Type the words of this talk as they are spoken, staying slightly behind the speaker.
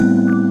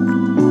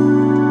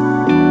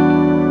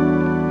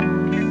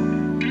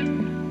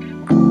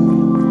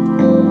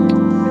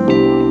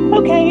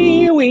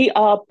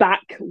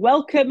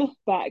welcome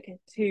back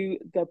to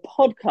the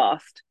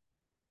podcast.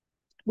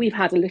 We've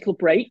had a little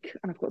break,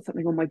 and I've got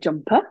something on my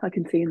jumper I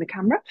can see in the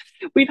camera.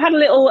 We've had a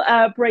little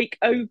break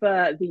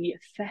over the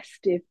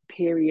festive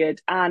period,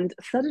 and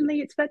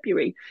suddenly it's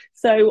February.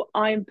 So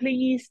I'm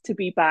pleased to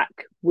be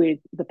back with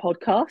the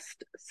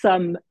podcast.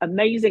 Some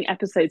amazing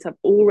episodes have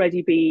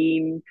already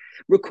been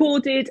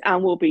recorded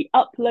and will be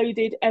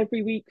uploaded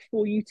every week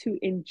for you to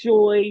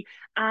enjoy.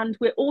 And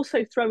we're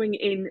also throwing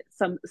in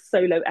some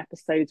solo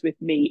episodes with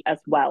me as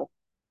well.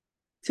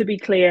 To be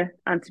clear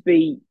and to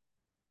be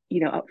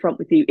upfront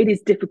with you, it is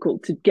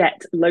difficult to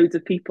get loads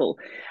of people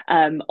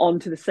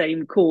onto the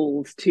same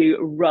calls to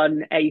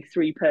run a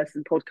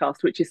 3-person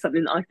podcast, which is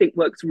something that I think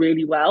works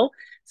really well.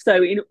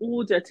 So in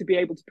order to be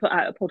able to put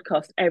out a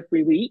podcast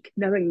every week,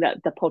 knowing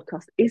that the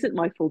podcast isn't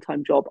my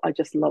full-time job, I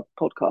just love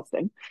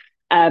podcasting,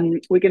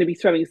 we're going to be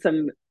throwing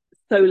some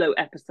solo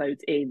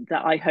episodes in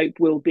that I hope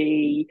will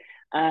be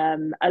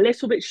a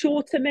little bit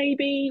shorter.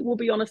 Maybe we'll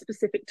be on a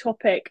specific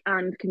topic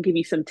and can give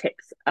you some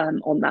tips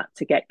on that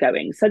to get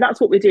going. So that's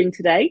what we're doing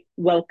today.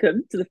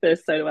 Welcome to the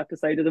first solo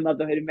episode of the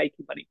Motherhood and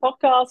Making Money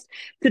podcast.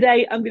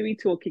 Today I'm going to be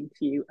talking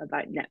to you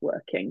about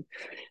networking.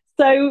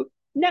 So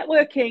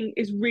networking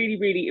is really,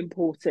 really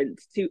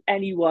important to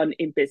anyone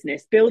in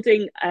business.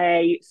 Building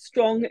a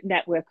strong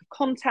network of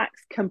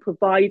contacts can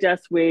provide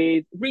us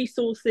with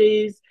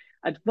resources,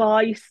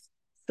 advice,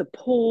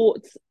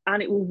 support,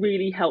 and it will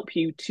really help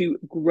you to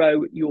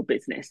grow your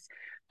business.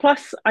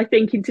 Plus, I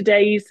think in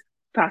today's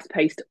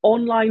fast-paced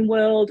online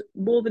world,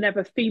 more than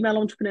ever, female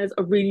entrepreneurs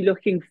are really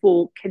looking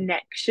for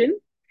connection.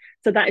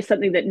 So that is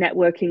something that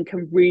networking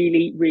can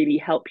really, really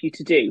help you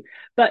to do.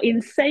 But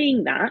in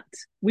saying that,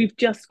 we've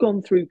just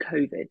gone through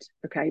COVID.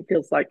 Okay, it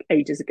feels like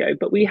ages ago,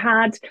 but we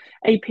had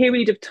a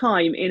period of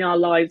time in our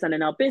lives and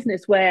in our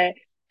business where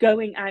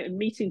going out and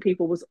meeting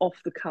people was off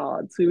the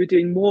cards. We were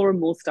doing more and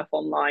more stuff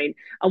online.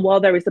 And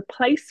while there is a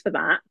place for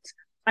that,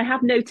 I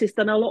have noticed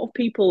that a lot of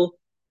people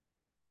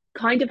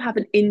kind of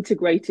haven't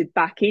integrated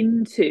back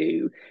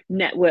into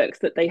networks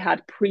that they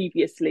had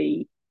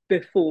previously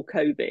before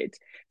COVID.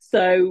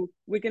 So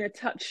we're going to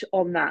touch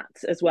on that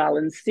as well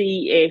and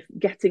see if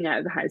getting out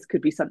of the house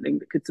could be something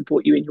that could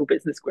support you in your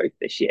business growth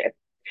this year.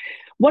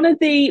 One of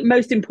the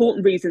most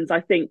important reasons I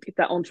think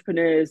that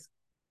entrepreneurs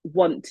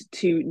want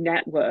to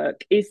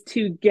network is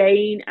to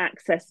gain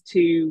access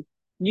to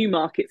new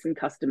markets and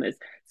customers.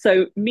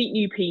 So meet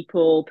new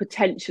people,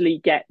 potentially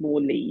get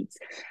more leads.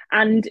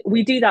 And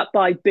we do that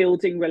by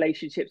building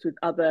relationships with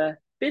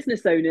other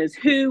business owners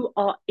who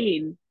are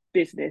in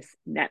business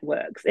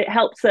networks. It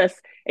helps us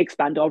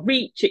expand our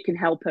reach. It can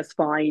help us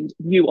find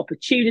new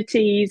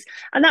opportunities.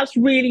 And that's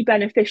really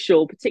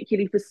beneficial,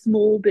 particularly for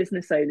small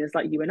business owners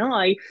like you and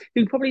I,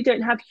 who probably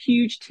don't have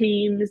huge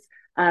teams,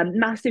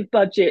 massive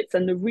budgets,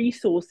 and the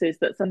resources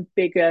that some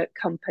bigger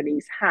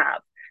companies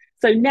have.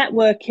 So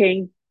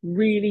networking,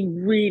 really,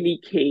 really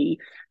key.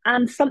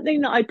 And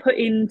something that I put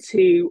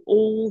into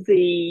all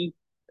the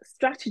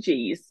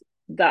strategies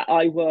that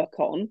I work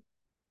on,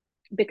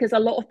 because a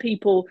lot of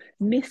people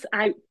miss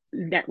out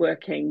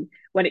networking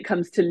when it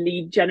comes to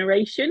lead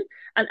generation,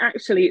 and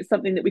actually it's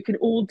something that we can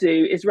all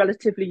do, is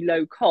relatively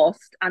low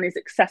cost and is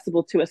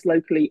accessible to us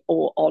locally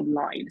or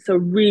online. So a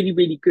really,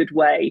 really good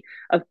way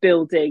of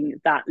building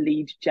that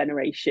lead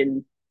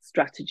generation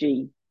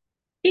strategy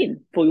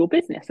in for your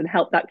business and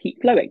help that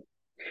keep flowing.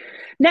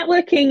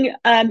 Networking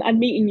and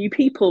meeting new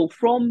people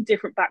from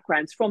different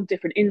backgrounds, from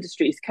different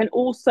industries, can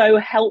also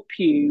help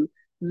you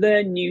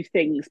learn new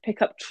things,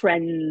 pick up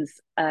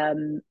trends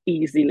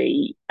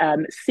easily,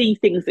 see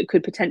things that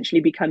could potentially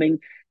be coming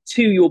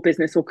to your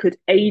business or could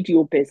aid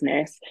your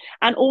business,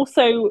 and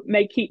also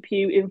may keep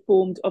you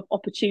informed of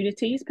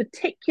opportunities.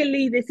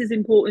 Particularly, this is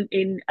important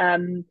in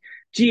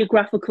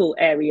geographical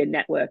area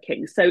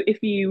networking. So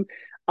if you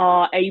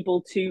are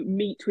able to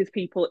meet with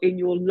people in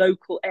your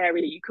local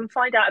area, you can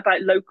find out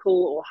about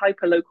local or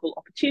hyper local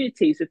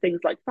opportunities with things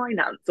like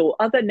finance or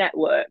other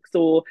networks,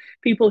 or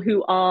people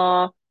who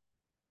are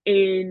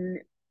in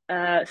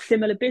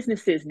similar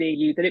businesses near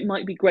you that it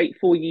might be great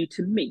for you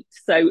to meet.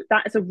 So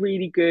that is a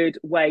really good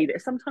way that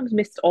is sometimes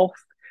missed off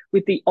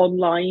with the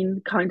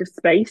online kind of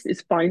space,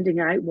 is finding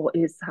out what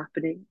is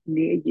happening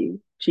near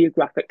you,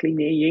 geographically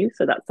near you.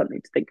 So that's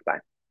something to think about.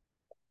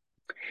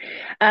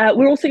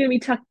 We're also going to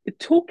be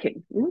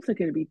talking. We're also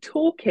going to be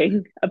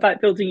talking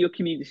about building your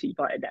community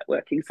via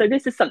networking. So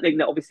this is something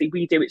that obviously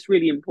we do. It's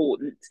really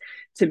important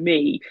to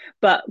me,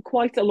 but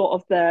quite a lot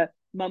of the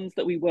mums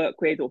that we work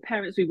with or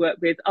parents we work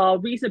with are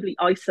reasonably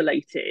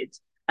isolated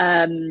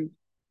in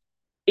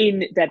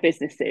their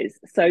businesses.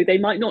 So they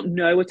might not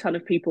know a ton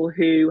of people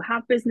who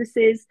have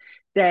businesses.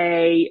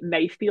 They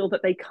may feel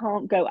that they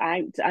can't go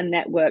out and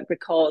network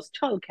because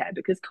childcare,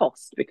 because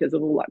cost, because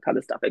of all that kind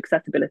of stuff,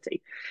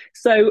 accessibility.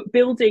 So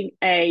building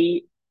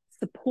a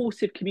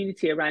supportive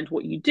community around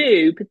what you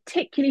do,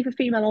 particularly for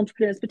female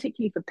entrepreneurs,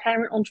 particularly for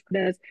parent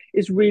entrepreneurs,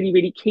 is really,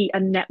 really key,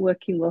 and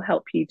networking will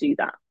help you do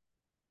that.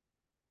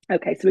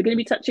 Okay, so we're going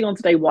to be touching on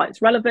today why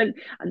it's relevant,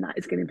 and that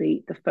is going to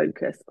be the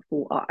focus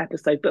for our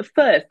episode. But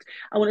first,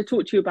 I want to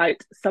talk to you about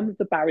some of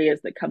the barriers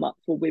that come up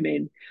for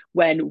women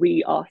when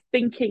we are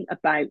thinking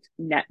about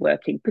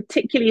networking,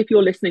 particularly if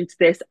you're listening to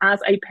this as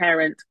a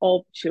parent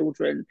of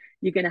children.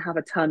 You're going to have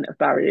a ton of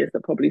barriers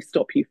that probably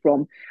stop you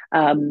from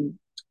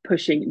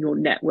pushing your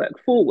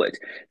network forward.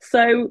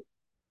 So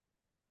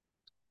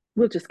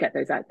we'll just get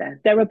those out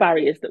there. There are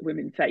barriers that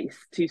women face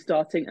to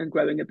starting and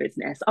growing a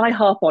business. I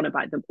harp on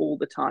about them all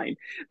the time,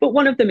 but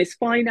one of them is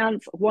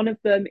finance. One of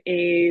them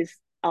is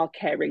our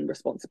caring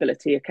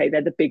responsibility. Okay,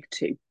 they're the big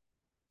two.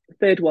 The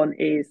third one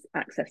is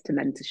access to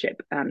mentorship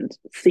and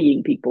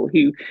seeing people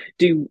who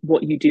do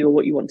what you do or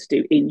what you want to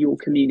do in your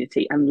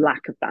community, and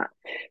lack of that.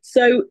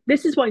 So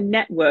this is why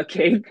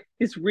networking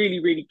is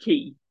really, really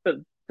key for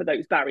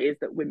those barriers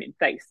that women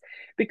face,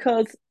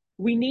 because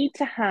we need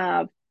to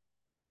have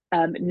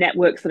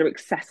networks that are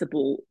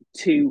accessible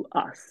to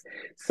us.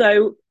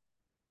 So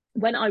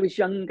when I was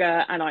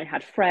younger and I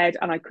had Fred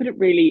and I couldn't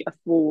really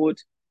afford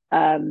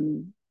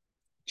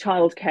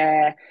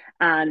childcare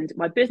and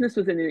my business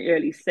was in the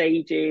early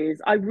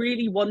stages, I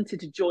really wanted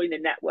to join a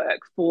network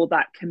for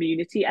that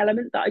community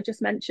element that I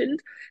just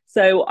mentioned.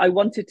 So I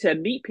wanted to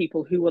meet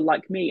people who were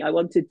like me. I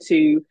wanted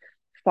to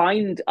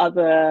find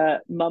other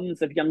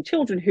mums of young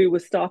children who were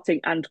starting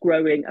and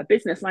growing a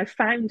business. And I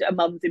found a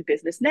mums in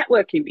business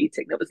networking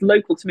meeting that was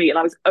local to me, and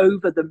I was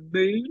over the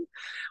moon.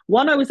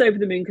 One, I was over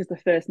the moon because the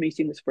first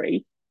meeting was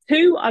free.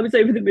 Two, I was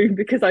over the moon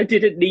because I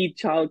didn't need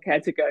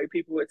childcare to go.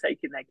 People were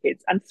taking their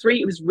kids. And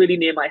three, it was really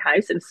near my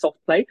house in Soft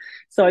Play.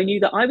 So I knew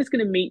that I was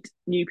going to meet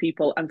new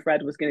people and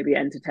Fred was going to be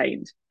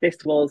entertained. This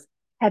was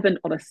heaven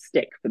on a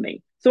stick for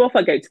me. So off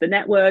I go to the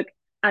network,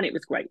 and it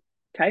was great.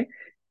 Okay.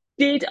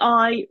 Did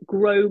I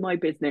grow my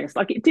business?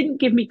 Like, it didn't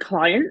give me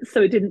clients,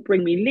 so it didn't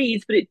bring me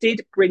leads, but it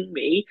did bring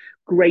me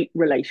great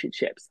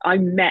relationships. I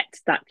met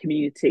that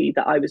community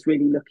that I was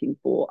really looking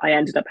for. I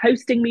ended up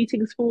hosting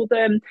meetings for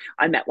them.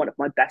 I met one of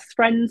my best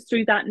friends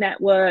through that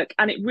network,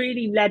 and it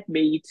really led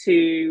me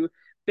to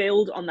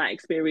build on that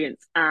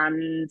experience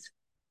and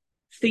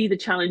see the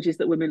challenges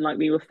that women like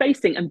me were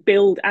facing and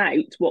build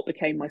out what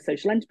became my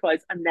social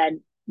enterprise and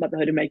then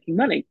Motherhood and Making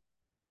Money.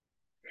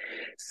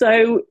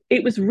 So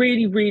it was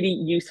really, really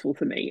useful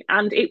for me.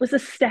 And it was a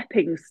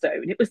stepping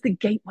stone. It was the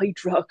gateway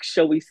drug,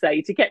 shall we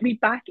say, to get me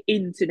back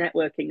into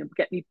networking and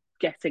get me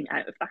getting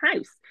out of the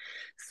house.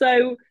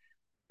 So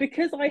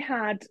because I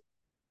had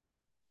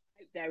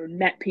out there and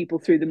met people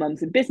through the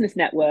Mums in Business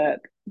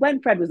Network,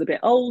 when Fred was a bit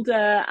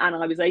older and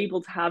I was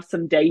able to have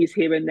some days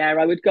here and there,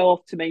 I would go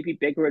off to maybe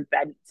bigger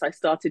events. I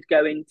started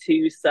going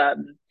to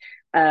some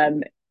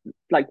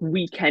like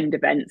weekend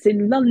events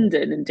in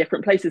London and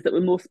different places that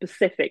were more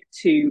specific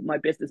to my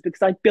business,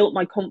 because I built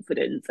my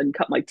confidence and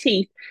cut my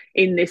teeth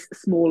in this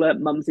smaller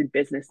mums in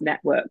business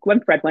network. When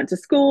Fred went to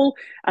school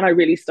and I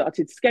really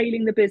started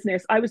scaling the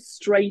business, I was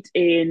straight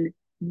in,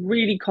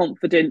 really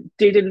confident,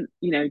 didn't,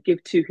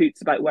 give two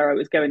hoots about where I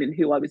was going and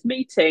who I was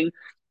meeting.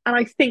 And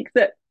I think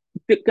that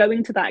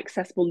going to that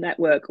accessible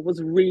network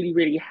was really,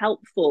 really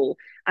helpful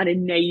and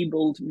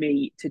enabled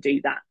me to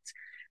do that.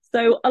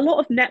 So a lot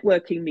of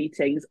networking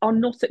meetings are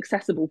not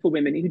accessible for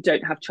women who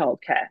don't have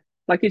childcare.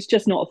 Like, it's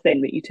just not a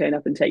thing that you turn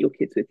up and take your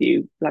kids with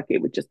you. Like,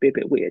 it would just be a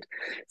bit weird.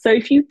 So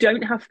if you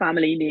don't have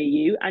family near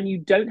you and you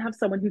don't have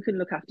someone who can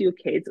look after your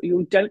kids, or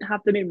you don't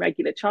have them in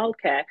regular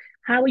childcare,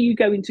 how are you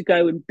going to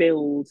go and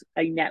build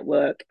a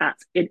network at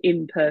an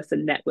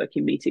in-person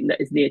networking meeting that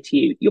is near to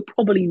you? You're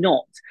probably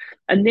not.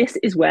 And this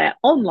is where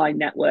online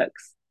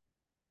networks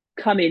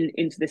come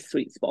into this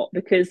sweet spot,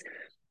 because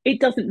it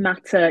doesn't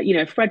matter.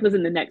 Fred was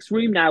in the next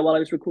room now while I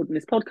was recording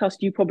this podcast.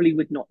 You probably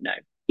would not know.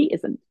 He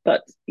isn't,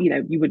 but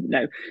you wouldn't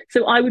know.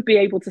 So I would be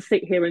able to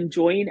sit here and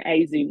join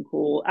a Zoom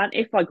call. And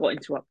if I got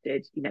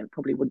interrupted, it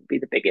probably wouldn't be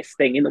the biggest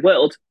thing in the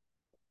world.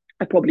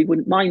 I probably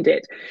wouldn't mind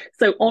it.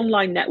 So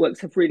online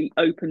networks have really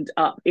opened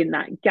up in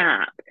that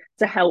gap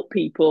to help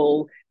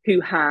people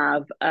who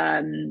have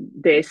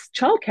this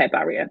childcare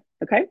barrier.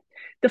 Okay.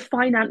 The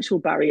financial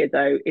barrier,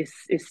 though, is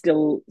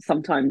still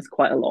sometimes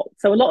quite a lot.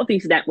 So a lot of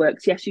these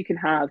networks, yes, you can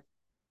have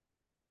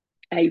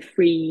a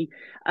free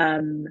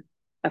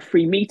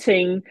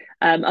meeting.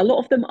 A lot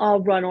of them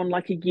are run on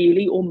like a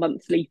yearly or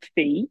monthly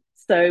fee.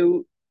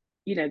 So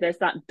there's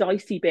that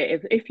dicey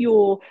bit. If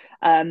you're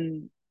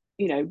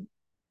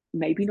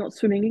maybe not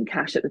swimming in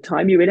cash at the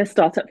time, you're in a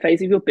startup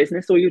phase of your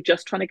business, or you're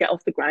just trying to get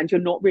off the ground, you're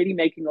not really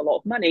making a lot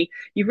of money,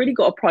 you've really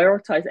got to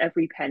prioritize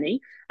every penny.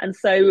 And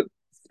so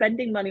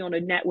spending money on a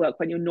network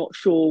when you're not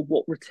sure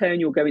what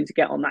return you're going to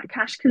get on that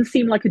cash can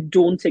seem like a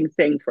daunting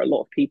thing for a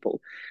lot of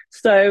people.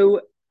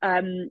 So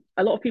a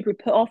lot of people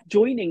put off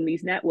joining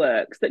these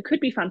networks that could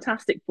be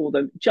fantastic for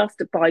them,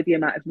 just by the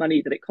amount of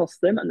money that it costs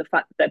them and the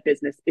fact that their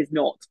business is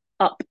not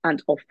up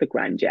and off the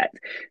ground yet.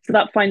 So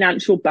that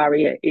financial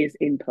barrier is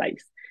in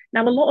place.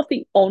 Now, a lot of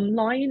the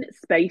online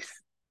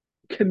space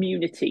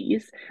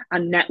communities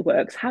and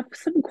networks have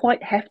some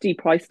quite hefty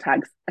price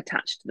tags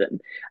attached to them.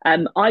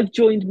 I've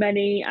joined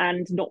many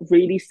and not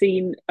really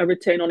seen a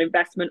return on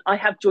investment. I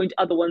have joined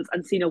other ones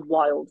and seen a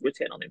wild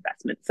return on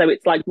investment. So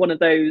it's like one of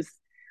those,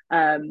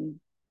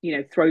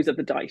 throws of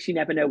the dice. You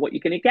never know what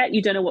you're going to get.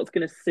 You don't know what's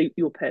going to suit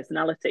your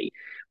personality.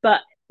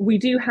 But we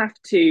do have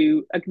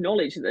to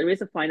acknowledge that there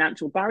is a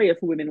financial barrier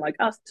for women like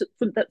us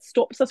that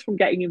stops us from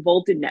getting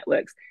involved in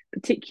networks,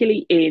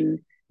 particularly in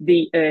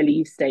the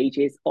early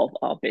stages of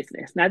our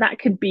business. Now, that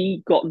can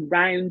be gotten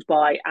round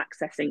by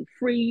accessing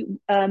free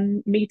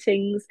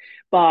meetings,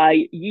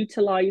 by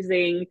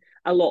utilizing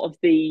a lot of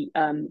the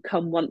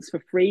come once for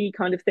free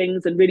kind of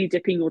things, and really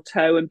dipping your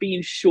toe and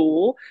being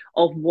sure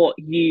of what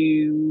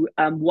you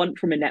want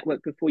from a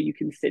network before you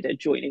consider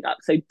joining up.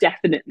 So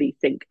definitely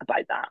think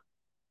about that.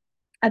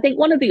 I think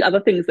one of the other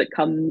things that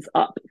comes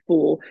up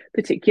for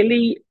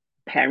particularly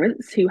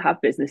parents who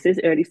have businesses,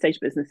 early stage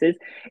businesses,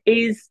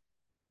 is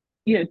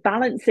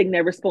balancing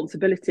their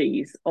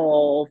responsibilities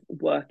of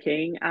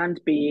working and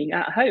being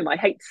at home. I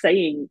hate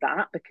saying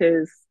that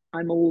because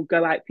I'm all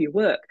go out for your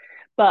work,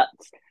 but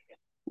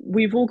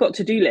we've all got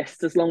to-do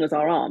lists as long as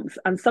our arms.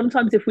 And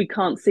sometimes if we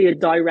can't see a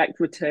direct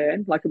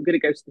return, like I'm going to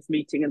go to this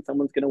meeting and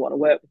someone's going to want to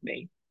work with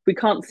me, if we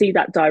can't see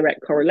that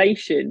direct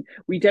correlation,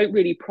 we don't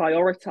really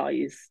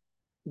prioritize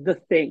the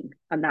thing,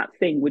 and that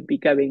thing would be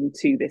going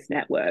to this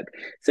network.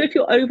 So if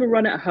you're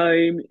overrun at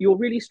home, you're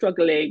really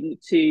struggling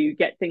to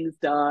get things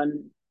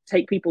done,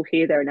 take people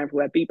here, there, and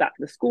everywhere, be back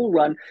for the school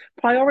run,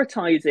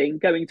 prioritizing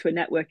going to a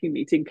networking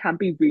meeting can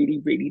be really,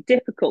 really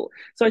difficult.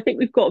 So I think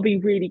we've got to be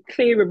really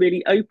clear and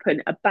really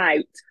open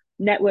about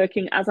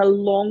networking as a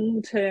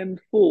long-term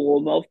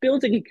form of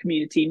building a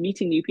community,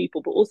 meeting new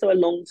people, but also a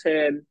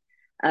long-term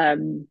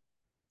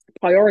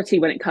priority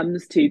when it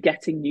comes to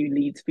getting new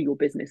leads for your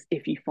business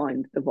if you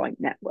find the right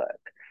network.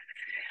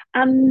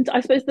 And I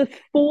suppose the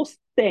fourth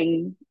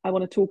thing I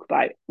want to talk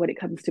about when it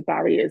comes to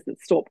barriers that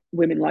stop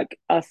women like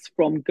us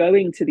from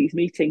going to these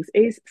meetings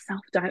is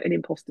self-doubt and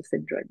imposter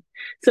syndrome.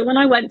 So when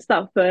I went to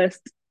that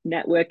first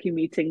networking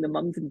meeting, the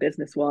Mums in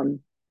Business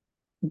one,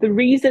 the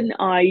reason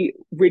I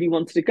really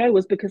wanted to go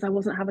was because I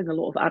wasn't having a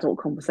lot of adult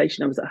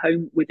conversation. I was at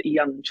home with a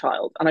young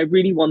child and I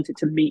really wanted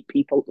to meet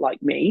people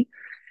like me.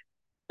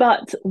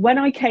 But when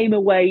I came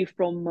away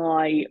from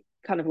my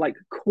kind of like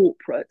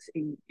corporate,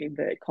 in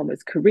inverted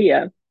commas,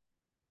 career,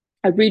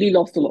 I really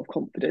lost a lot of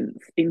confidence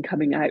in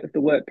coming out of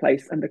the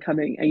workplace and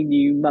becoming a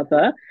new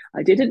mother.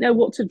 I didn't know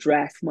what to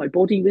dress. My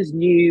body was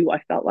new.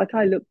 I felt like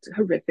I looked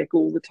horrific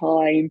all the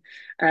time.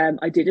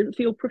 I didn't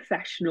feel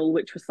professional,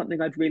 which was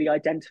something I'd really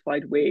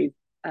identified with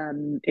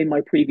in my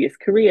previous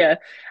career.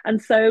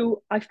 And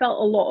so I felt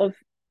a lot of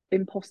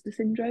imposter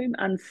syndrome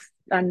and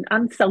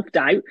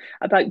self-doubt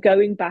about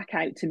going back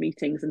out to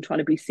meetings and trying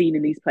to be seen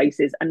in these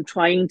places and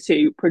trying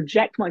to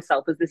project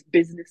myself as this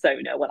business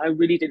owner when I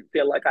really didn't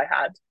feel like I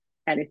had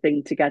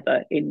anything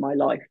together in my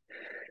life.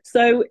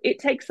 So it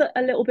takes a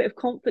little bit of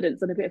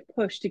confidence and a bit of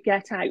push to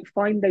get out,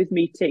 find those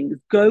meetings,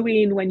 go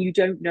in when you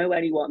don't know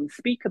anyone,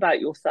 speak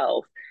about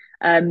yourself.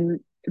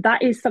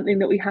 That is something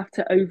that we have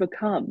to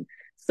overcome.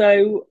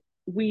 So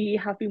we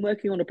have been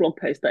working on a blog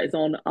post that is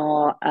on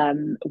our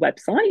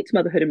website,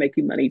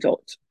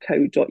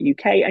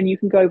 motherhoodandmakingmoney.co.uk, and you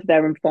can go over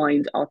there and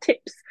find our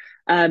tips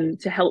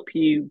to help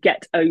you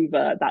get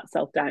over that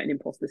self-doubt and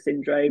imposter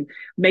syndrome.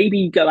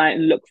 Maybe go out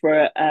and look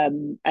for a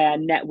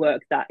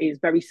network that is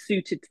very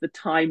suited to the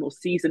time or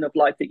season of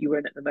life that you're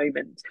in at the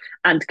moment,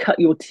 and cut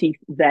your teeth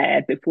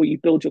there before you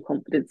build your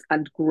confidence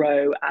and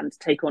grow and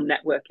take on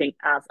networking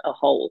as a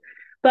whole.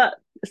 But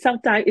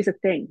self-doubt is a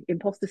thing.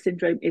 Imposter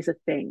syndrome is a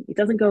thing. It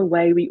doesn't go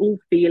away. We all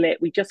feel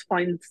it. We just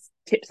find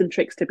tips and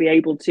tricks to be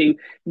able to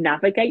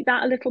navigate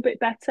that a little bit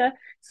better.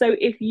 So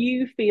if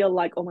you feel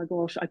like, oh my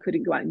gosh, I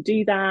couldn't go out and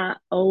do that.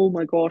 Oh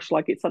my gosh,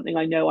 like it's something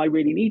I know I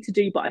really need to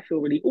do, but I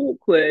feel really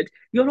awkward.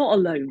 You're not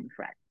alone,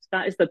 friend.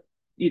 That is the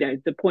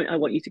point I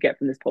want you to get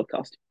from this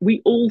podcast.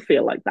 We all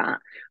feel like that,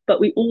 but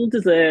we all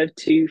deserve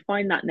to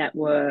find that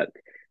network,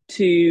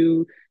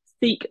 to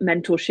seek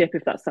mentorship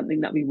if that's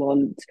something that we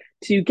want,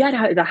 to get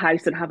out of the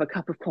house and have a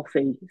cup of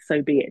coffee, so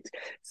be it.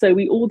 So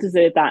we all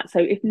deserve that. So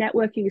if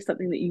networking is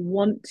something that you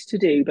want to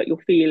do, but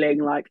you're feeling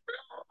like,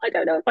 oh, I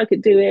don't know if I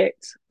could do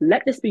it,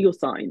 let this be your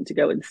sign to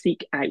go and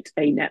seek out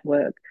a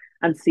network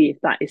and see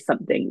if that is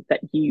something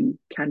that you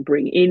can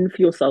bring in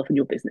for yourself and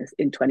your business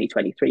in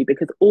 2023,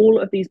 because all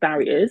of these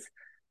barriers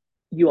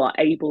you are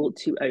able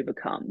to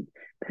overcome.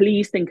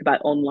 Please think about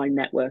online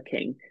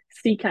networking.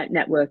 Seek out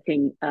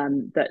networking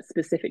that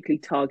specifically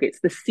targets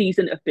the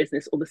season of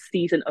business or the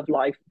season of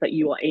life that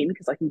you are in,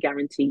 because I can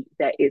guarantee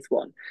there is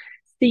one.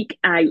 Seek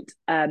out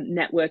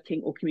networking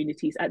or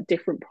communities at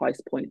different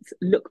price points.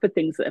 Look for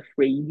things that are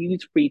free.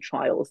 Use free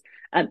trials.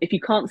 If you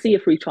can't see a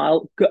free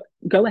trial,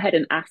 go ahead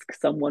and ask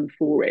someone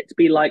for it.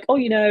 Be like, oh,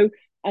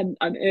 I'm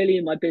early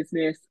in my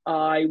business.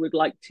 I would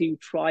like to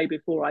try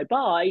before I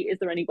buy. Is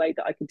there any way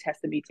that I can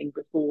test the meeting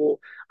before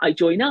I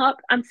join up,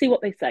 and see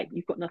what they say?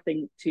 You've got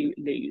nothing to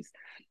lose.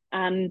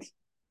 And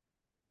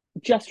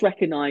just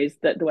recognize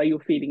that the way you're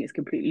feeling is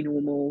completely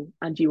normal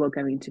and you are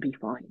going to be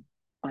fine.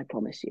 I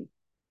promise you.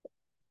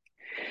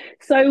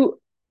 So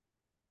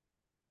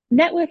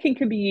networking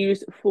can be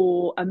used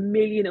for a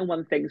million and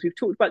one things. We've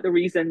talked about the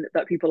reason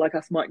that people like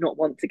us might not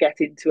want to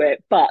get into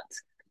it, but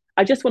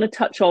I just want to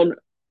touch on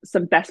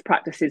some best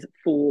practices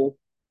for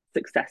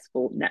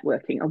successful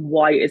networking and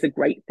why it is a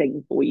great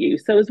thing for you.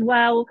 So as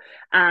well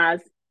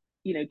as,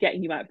 you know,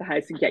 getting you out of the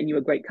house and getting you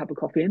a great cup of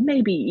coffee and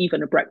maybe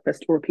even a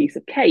breakfast or a piece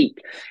of cake,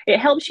 it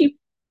helps you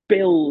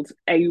build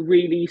a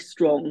really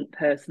strong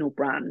personal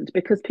brand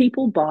because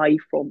people buy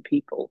from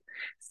people.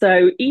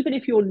 So even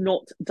if you're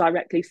not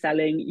directly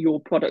selling your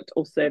product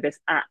or service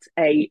at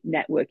a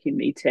networking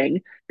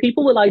meeting,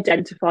 people will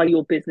identify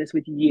your business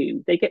with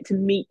you. They get to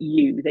meet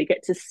you. They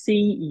get to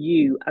see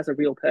you as a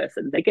real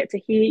person. They get to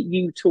hear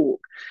you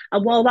talk.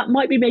 And while that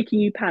might be making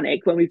you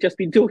panic when we've just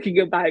been talking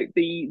about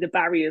the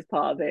barriers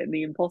part of it and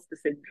the imposter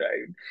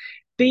syndrome,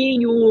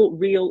 being your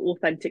real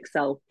authentic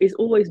self is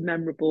always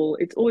memorable.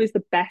 It's always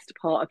the best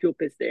part of your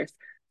business.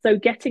 So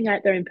getting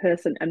out there in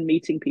person and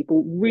meeting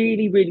people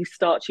really, really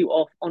starts you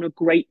off on a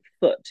great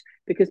foot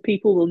because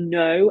people will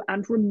know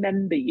and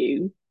remember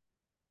you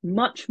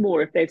much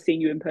more if they've seen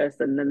you in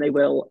person than they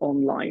will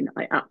online.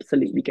 I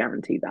absolutely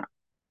guarantee that.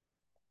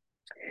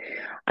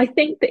 I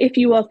think that if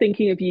you are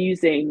thinking of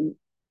using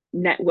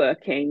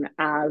networking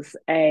as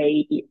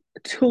a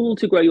tool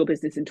to grow your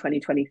business in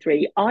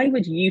 2023, I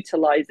would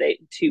utilize it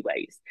in two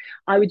ways.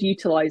 I would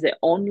utilize it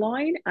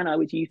online and I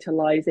would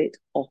utilize it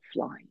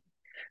offline.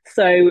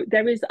 So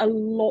there is a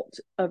lot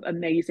of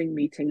amazing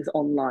meetings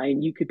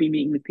online. You could be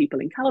meeting with people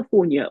in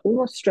California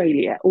or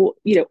Australia or,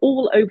 you know,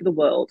 all over the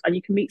world, and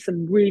you can meet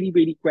some really,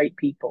 really great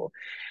people.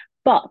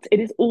 But it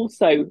is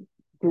also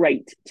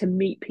great to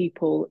meet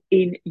people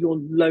in your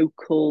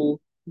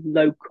local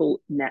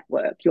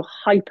network, your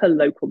hyper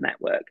local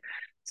network.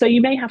 So you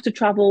may have to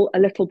travel a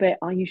little bit.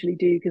 I usually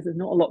do because there's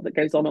not a lot that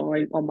goes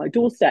on my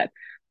doorstep.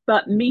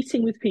 But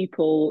meeting with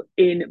people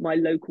in my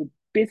local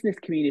business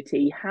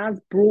community has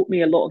brought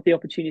me a lot of the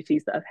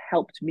opportunities that have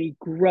helped me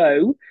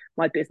grow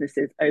my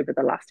businesses over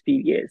the last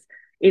few years.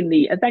 In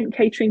the event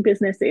catering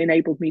business, it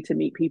enabled me to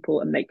meet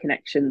people and make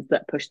connections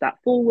that push that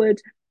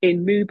forward.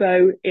 In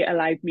Mubo, it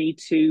allowed me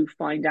to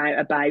find out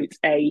about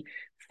a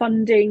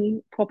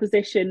funding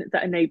proposition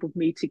that enabled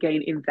me to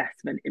gain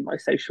investment in my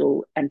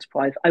social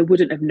enterprise. I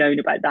wouldn't have known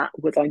about that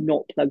was I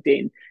not plugged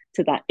in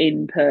to that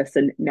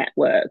in-person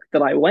network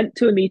that I went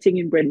to a meeting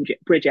in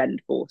Bridgend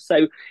for.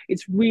 So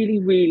it's really,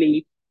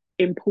 really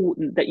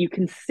important that you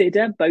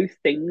consider both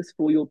things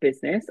for your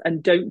business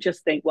and don't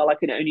just think, well, I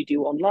can only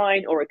do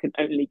online or I can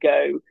only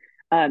go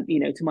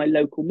to my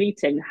local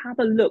meeting. Have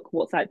a look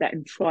what's out there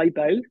and try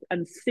both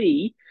and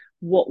see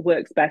what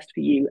works best for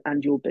you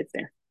and your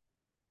business.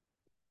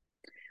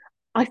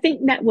 I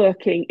think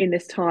networking in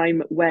this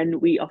time when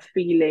we are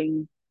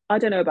feeling, I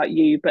don't know about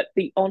you, but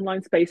the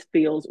online space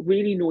feels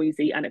really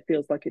noisy and it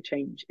feels like a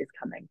change is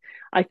coming.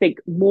 I think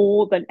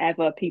more than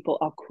ever, people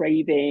are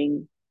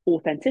craving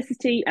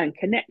authenticity and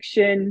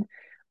connection.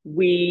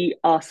 We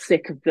are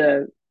sick of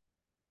the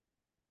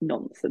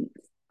nonsense.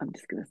 I'm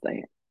just going to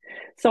say it.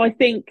 So I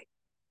think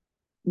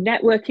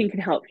networking can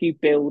help you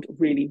build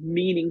really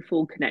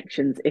meaningful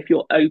connections if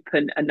you're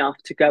open enough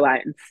to go out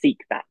and seek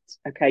that.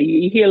 Okay,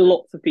 you hear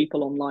lots of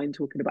people online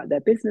talking about their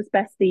business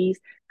besties,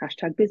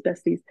 hashtag biz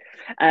besties,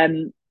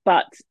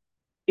 but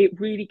it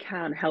really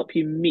can help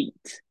you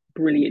meet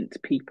brilliant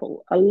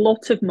people. A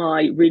lot of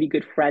my really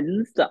good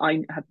friends that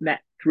I have met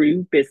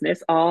through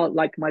business are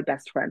like my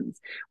best friends.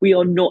 We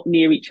are not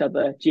near each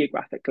other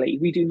geographically.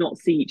 We do not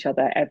see each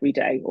other every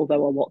day,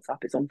 although our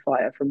WhatsApp is on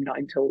fire from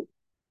 9 till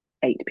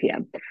 8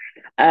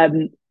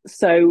 p.m.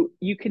 So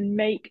you can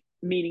make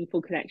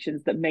meaningful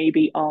connections that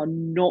maybe are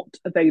not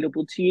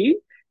available to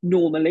you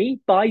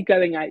normally by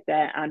going out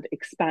there and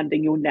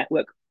expanding your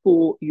network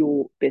for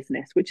your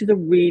business, which is a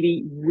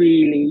really,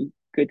 really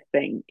good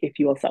thing if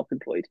you are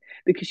self-employed,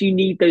 because you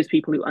need those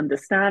people who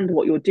understand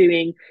what you're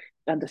doing,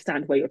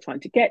 understand where you're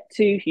trying to get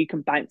to, you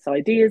can bounce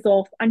ideas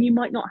off, and you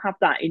might not have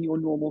that in your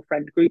normal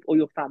friend group or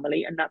your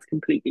family, and that's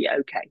completely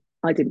okay.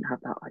 I didn't have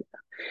that either.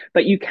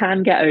 But you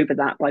can get over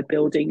that by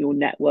building your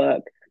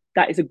network.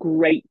 That is a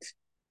great,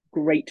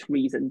 great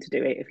reason to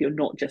do it. If you're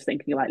not just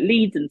thinking about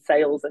leads and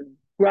sales and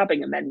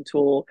grabbing a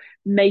mentor,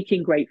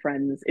 making great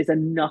friends is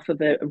enough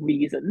of a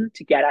reason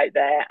to get out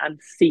there and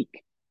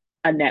seek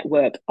a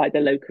network either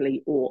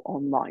locally or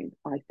online,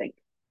 I think.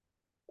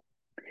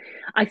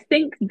 I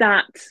think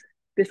that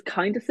this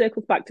kind of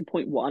circles back to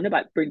point one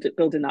about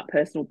building that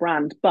personal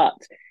brand, but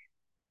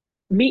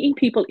meeting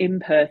people in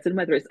person,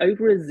 whether it's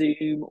over a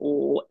Zoom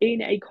or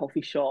in a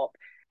coffee shop,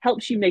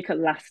 helps you make a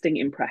lasting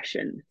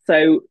impression.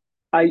 So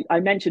I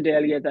mentioned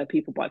earlier the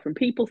people buy from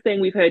people thing.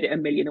 We've heard it a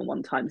million and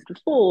one times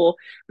before,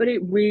 but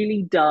it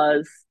really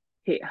does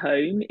hit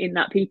home in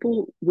that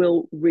people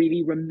will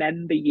really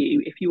remember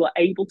you if you are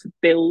able to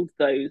build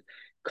those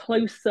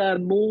closer,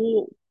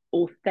 more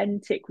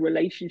authentic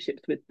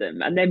relationships with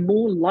them, and they're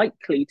more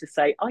likely to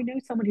say, I know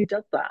someone who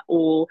does that,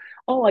 or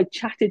oh, I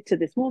chatted to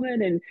this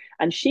woman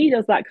and she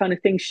does that kind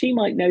of thing, she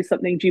might know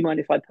something, do you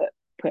mind if I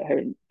put her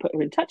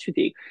in touch with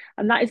you?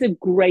 And that is a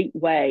great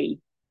way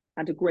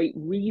and a great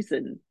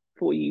reason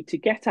for you to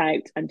get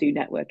out and do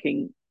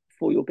networking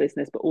for your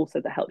business, but also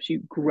that helps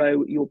you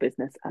grow your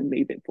business and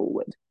move it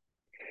forward.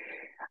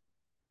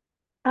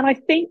 And I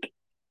think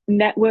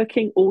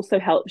networking also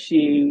helps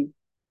you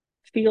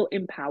feel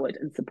empowered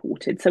and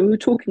supported. So we were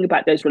talking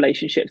about those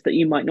relationships that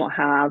you might not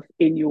have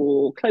in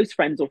your close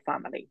friends or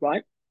family,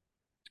 right?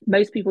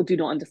 Most people do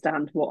not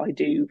understand what I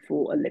do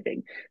for a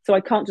living. So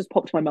I can't just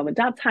pop to my mum and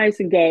dad's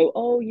house and go,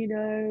 oh,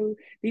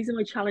 these are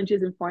my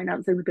challenges in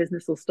financing the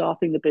business or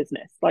staffing the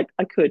business. Like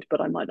I could, but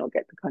I might not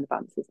get the kind of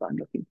answers that I'm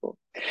looking for.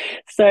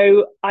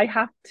 So I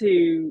have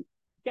to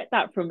get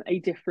that from a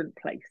different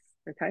place.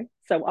 Okay.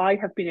 So I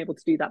have been able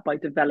to do that by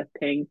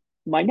developing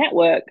my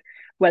network,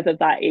 whether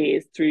that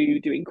is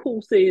through doing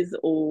courses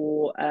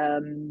or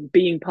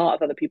being part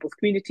of other people's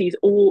communities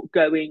or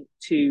going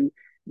to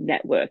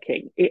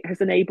networking. It has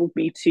enabled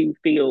me to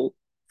feel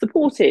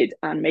supported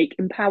and make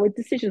empowered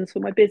decisions for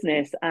my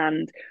business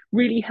and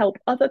really help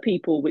other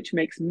people, which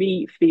makes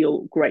me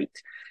feel great.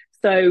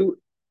 So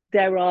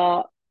there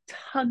are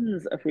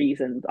tons of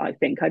reasons, I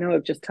think. I know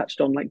I've just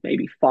touched on like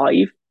maybe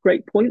 5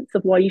 great points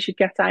of why you should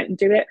get out and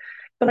do it.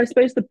 But I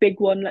suppose the big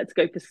one, let's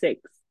go for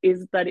 6,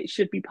 is that it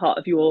should be part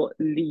of your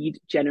lead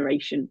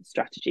generation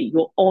strategy,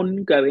 your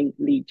ongoing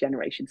lead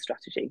generation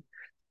strategy.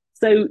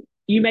 So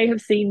you may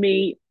have seen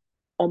me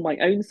on my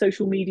own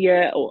social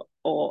media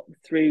or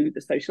through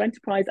the social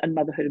enterprise and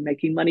motherhood and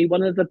making money.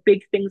 One of the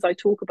big things I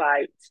talk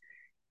about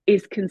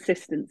is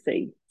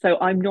consistency. So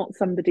I'm not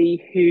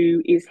somebody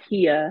who is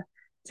here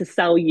to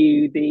sell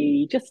you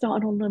the just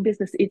start an online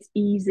business, it's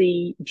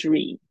easy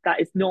dream.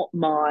 That is not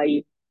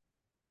my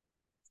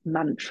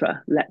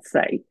mantra, let's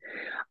say.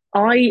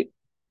 I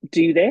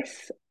do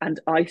this and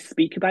I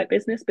speak about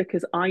business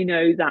because I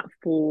know that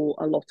for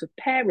a lot of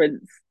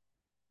parents,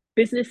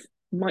 business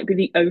might be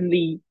the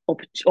only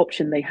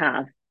option they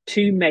have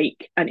to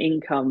make an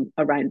income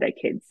around their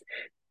kids.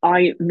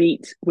 I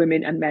meet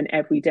women and men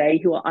every day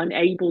who are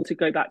unable to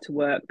go back to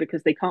work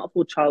because they can't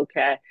afford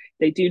childcare.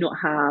 They do not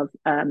have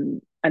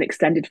an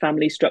extended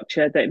family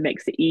structure that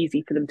makes it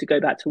easy for them to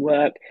go back to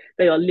work.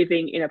 They are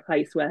living in a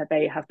place where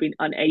they have been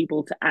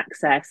unable to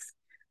access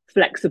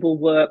flexible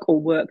work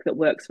or work that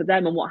works for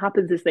them. And what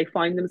happens is they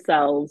find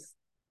themselves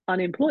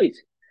unemployed.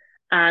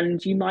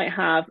 And you might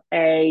have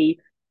a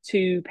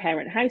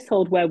 2-parent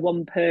household where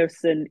one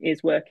person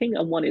is working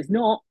and one is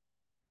not.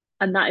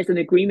 And that is an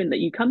agreement that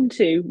you come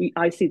to.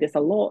 I see this a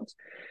lot.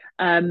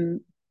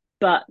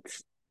 But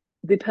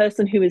the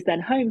person who is then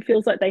home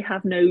feels like they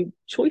have no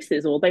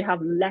choices or they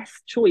have less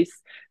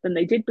choice than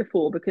they did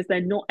before because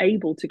they're not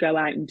able to go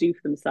out and do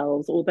for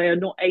themselves, or they are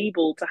not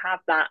able to have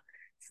that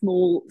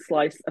small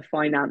slice of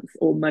finance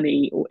or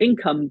money or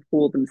income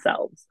for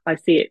themselves. I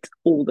see it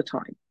all the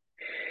time.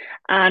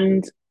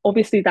 And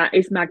obviously that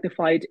is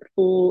magnified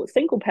for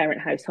single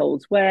parent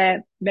households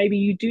where maybe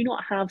you do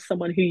not have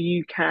someone who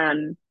you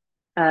can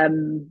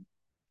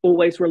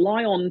always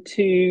rely on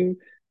to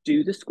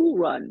do the school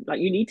run. Like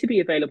you need to be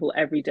available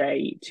every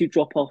day to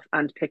drop off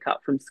and pick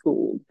up from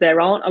school.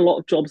 There aren't a lot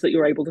of jobs that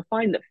you're able to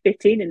find that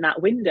fit in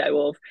that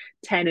window of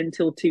 10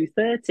 until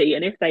 2:30.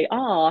 And if they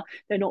are,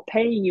 they're not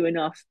paying you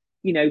enough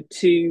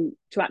to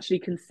actually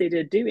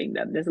consider doing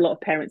them. There's a lot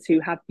of parents who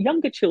have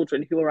younger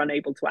children who are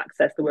unable to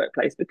access the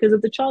workplace because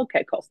of the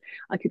childcare costs.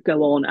 I could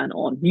go on and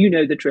on. You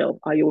know the drill.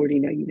 I already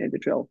know you know the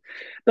drill.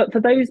 But for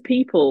those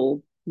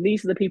people,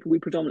 these are the people we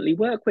predominantly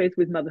work with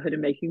Motherhood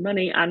and Making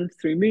Money, and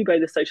through Mubo,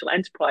 the social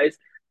enterprise.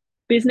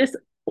 Business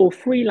or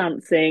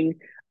freelancing,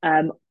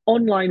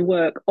 online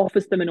work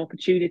offers them an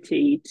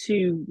opportunity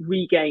to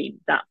regain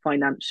that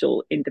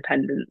financial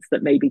independence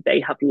that maybe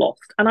they have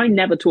lost. And I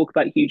never talk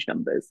about huge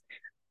numbers.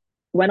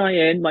 When I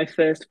earned my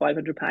first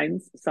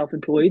 £500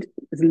 self-employed,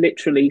 it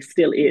literally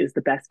still is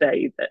the best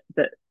day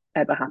that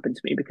ever happened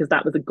to me, because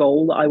that was a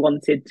goal that I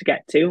wanted to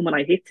get to. And when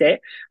I hit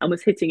it and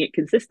was hitting it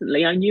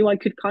consistently, I knew I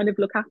could kind of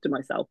look after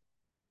myself.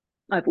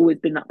 I've always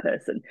been that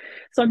person.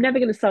 So I'm never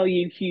going to sell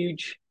you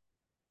huge,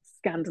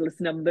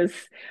 scandalous numbers.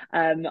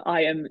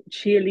 I am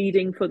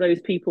cheerleading for those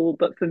people.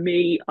 But for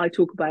me, I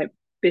talk about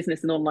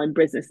business and online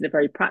business in a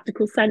very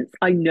practical sense.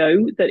 I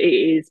know that it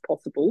is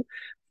possible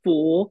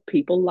for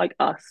people like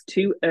us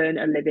to earn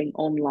a living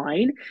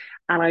online.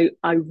 And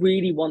I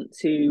really want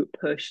to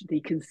push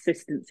the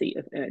consistency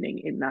of earning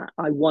in that.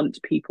 I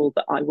want people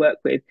that I work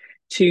with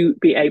to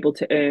be able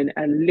to earn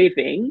a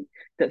living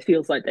that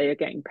feels like they are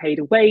getting paid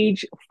a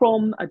wage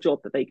from a job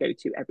that they go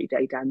to every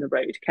day down the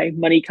road. Okay,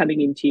 money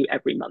coming into you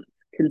every month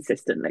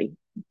consistently.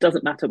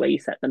 Doesn't matter where you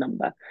set the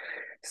number.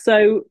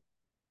 So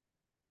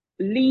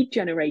lead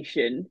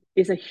generation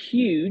is a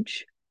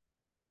huge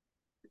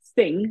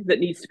thing that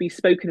needs to be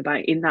spoken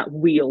about in that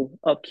wheel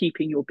of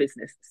keeping your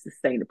business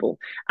sustainable.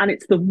 And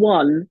it's the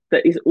one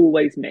that is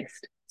always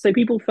missed. So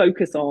people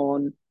focus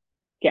on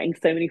getting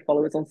so many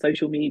followers on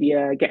social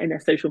media, getting their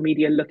social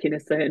media look in a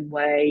certain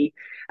way,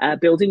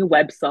 building a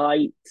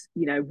website,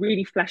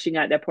 really fleshing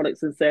out their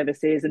products and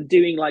services and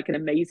doing like an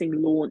amazing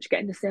launch,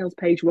 getting the sales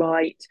page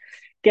right,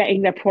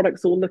 getting their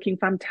products all looking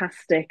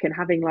fantastic and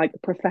having like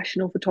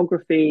professional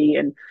photography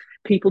and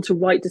people to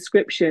write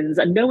descriptions,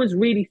 and no one's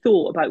really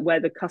thought about where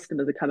the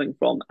customers are coming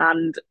from.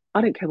 And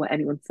I don't care what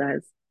anyone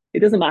says. It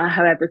doesn't matter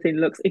how everything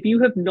looks. If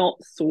you have not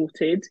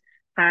sorted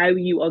how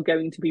you are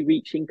going to be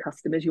reaching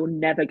customers, you're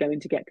never going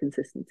to get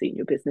consistency in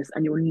your business,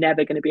 and you're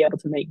never going to be able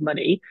to make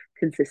money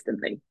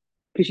consistently,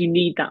 because you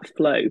need that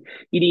flow.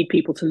 You need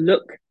people to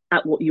look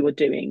at what you are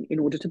doing in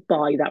order to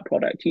buy that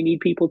product. You need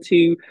people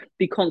to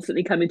be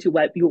constantly coming to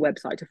your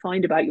website to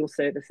find about your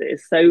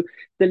services. So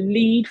the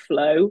lead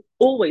flow,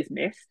 always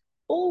missed,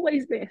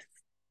 always missed.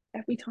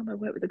 Every time I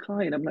work with a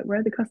client, I'm like, where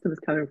are the customers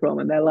coming from?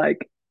 And they're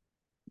like,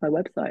 my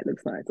website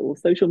looks nice, or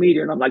social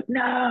media. And I'm like,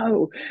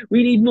 no,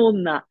 we need more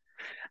than that.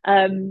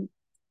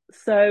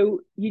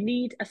 So you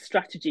need a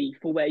strategy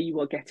for where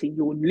you are getting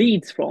your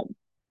leads from.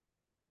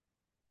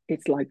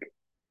 It's like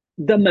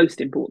the most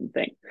important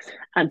thing.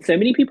 And so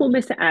many people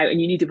miss it out,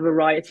 and you need a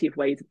variety of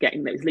ways of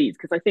getting those leads,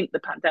 because I think the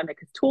pandemic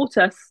has taught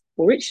us,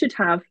 or it should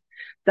have,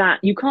 that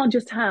you can't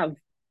just have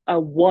a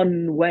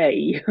one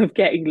way of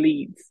getting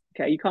leads.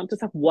 Okay, you can't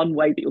just have one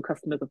way that your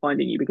customers are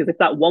finding you, because if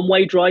that one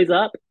way dries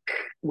up,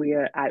 we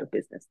are out of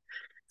business.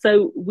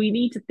 So we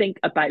need to think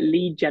about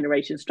lead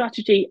generation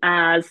strategy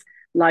as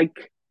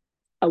like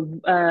a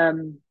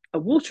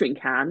watering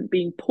can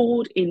being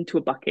poured into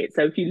a bucket.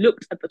 So if you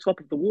looked at the top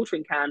of the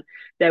watering can,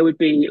 there would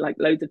be like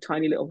loads of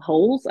tiny little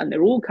holes, and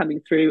they're all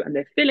coming through and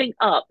they're filling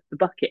up the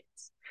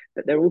buckets,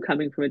 but they're all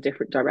coming from a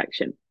different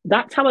direction.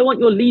 That's how I want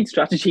your lead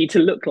strategy to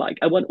look like.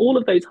 I want all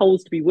of those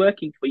holes to be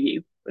working for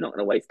you. We're not going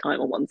to waste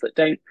time on ones that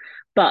don't,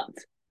 but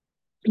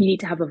you need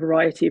to have a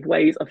variety of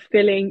ways of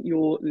filling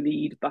your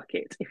lead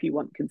bucket if you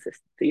want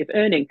consistency of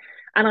earning.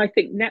 And I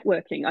think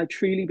networking, I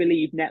truly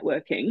believe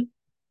networking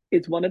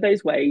is one of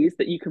those ways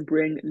that you can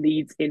bring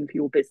leads in for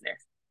your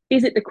business.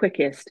 Is it the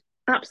quickest?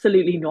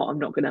 Absolutely not. I'm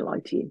not going to lie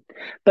to you.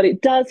 But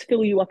it does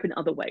fill you up in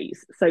other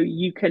ways. So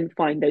you can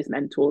find those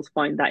mentors,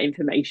 find that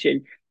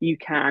information. You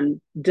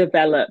can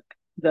develop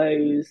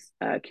those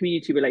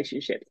community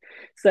relationships.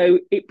 So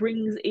it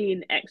brings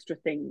in extra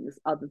things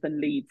other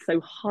than leads.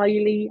 So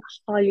highly,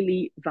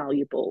 highly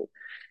valuable.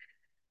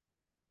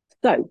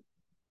 So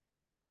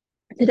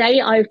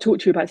today, I've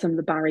talked to you about some of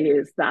the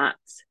barriers that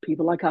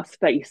people like us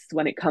face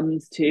when it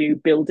comes to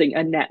building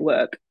a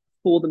network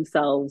for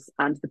themselves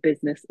and the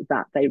business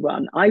that they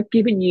run. I've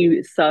given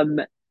you some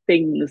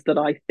things that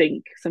I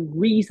think, some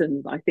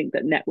reasons I think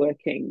that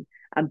networking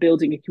and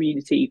building a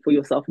community for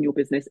yourself and your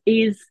business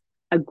is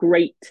a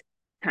great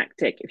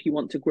tactic if you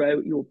want to grow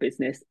your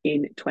business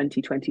in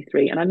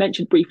 2023. And I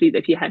mentioned briefly that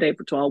if you head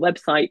over to our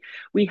website,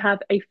 we have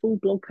a full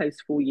blog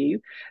post for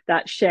you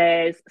that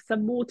shares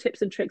some more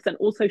tips and tricks, and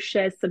also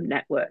shares some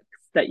networks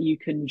that you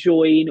can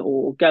join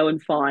or go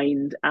and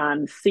find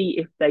and see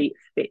if they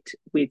fit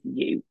with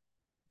you.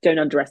 Don't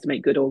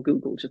underestimate good or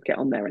Google, just get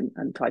on there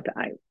and type it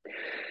out.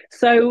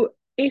 So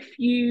if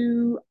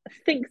you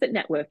think that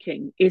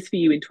networking is for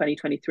you in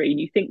 2023, and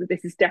you think that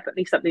this is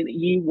definitely something that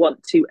you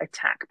want to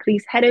attack,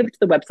 please head over to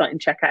the website and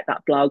check out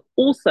that blog.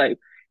 Also,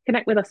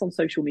 connect with us on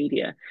social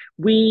media.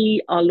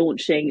 We are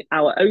launching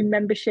our own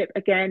membership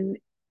again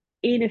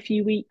in a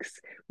few weeks.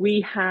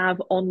 We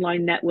have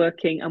online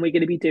networking, and we're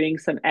going to be doing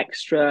some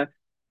extra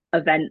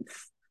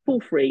events for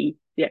free,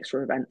 the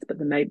extra events, but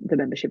the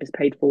membership is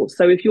paid for.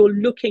 So if you're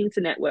looking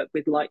to network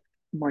with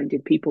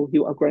like-minded people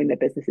who are growing their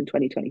business in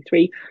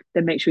 2023,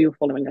 then make sure you're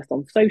following us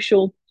on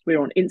social.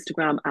 We're on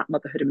Instagram at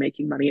Motherhood and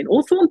Making Money, and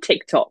also on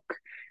TikTok,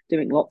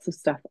 doing lots of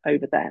stuff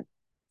over there.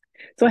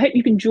 So I hope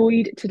you've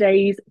enjoyed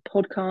today's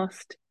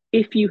podcast.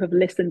 If you have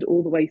listened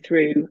all the way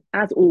through,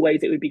 as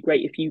always, it would be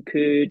great if you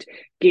could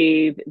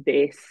give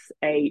this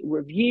a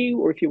review,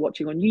 or if you're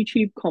watching on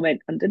YouTube,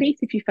 comment underneath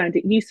if you found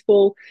it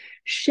useful.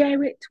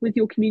 Share it with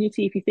your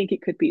community if you think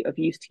it could be of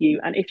use to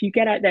you. And if you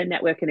get out there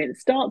networking and it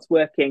starts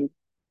working,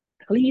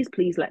 please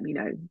let me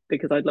know,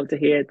 because I'd love to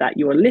hear that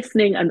you're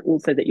listening and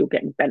also that you're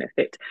getting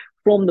benefit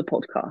from the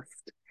podcast.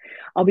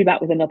 I'll be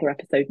back with another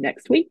episode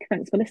next week.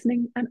 Thanks for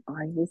listening, and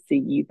I will see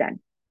you then.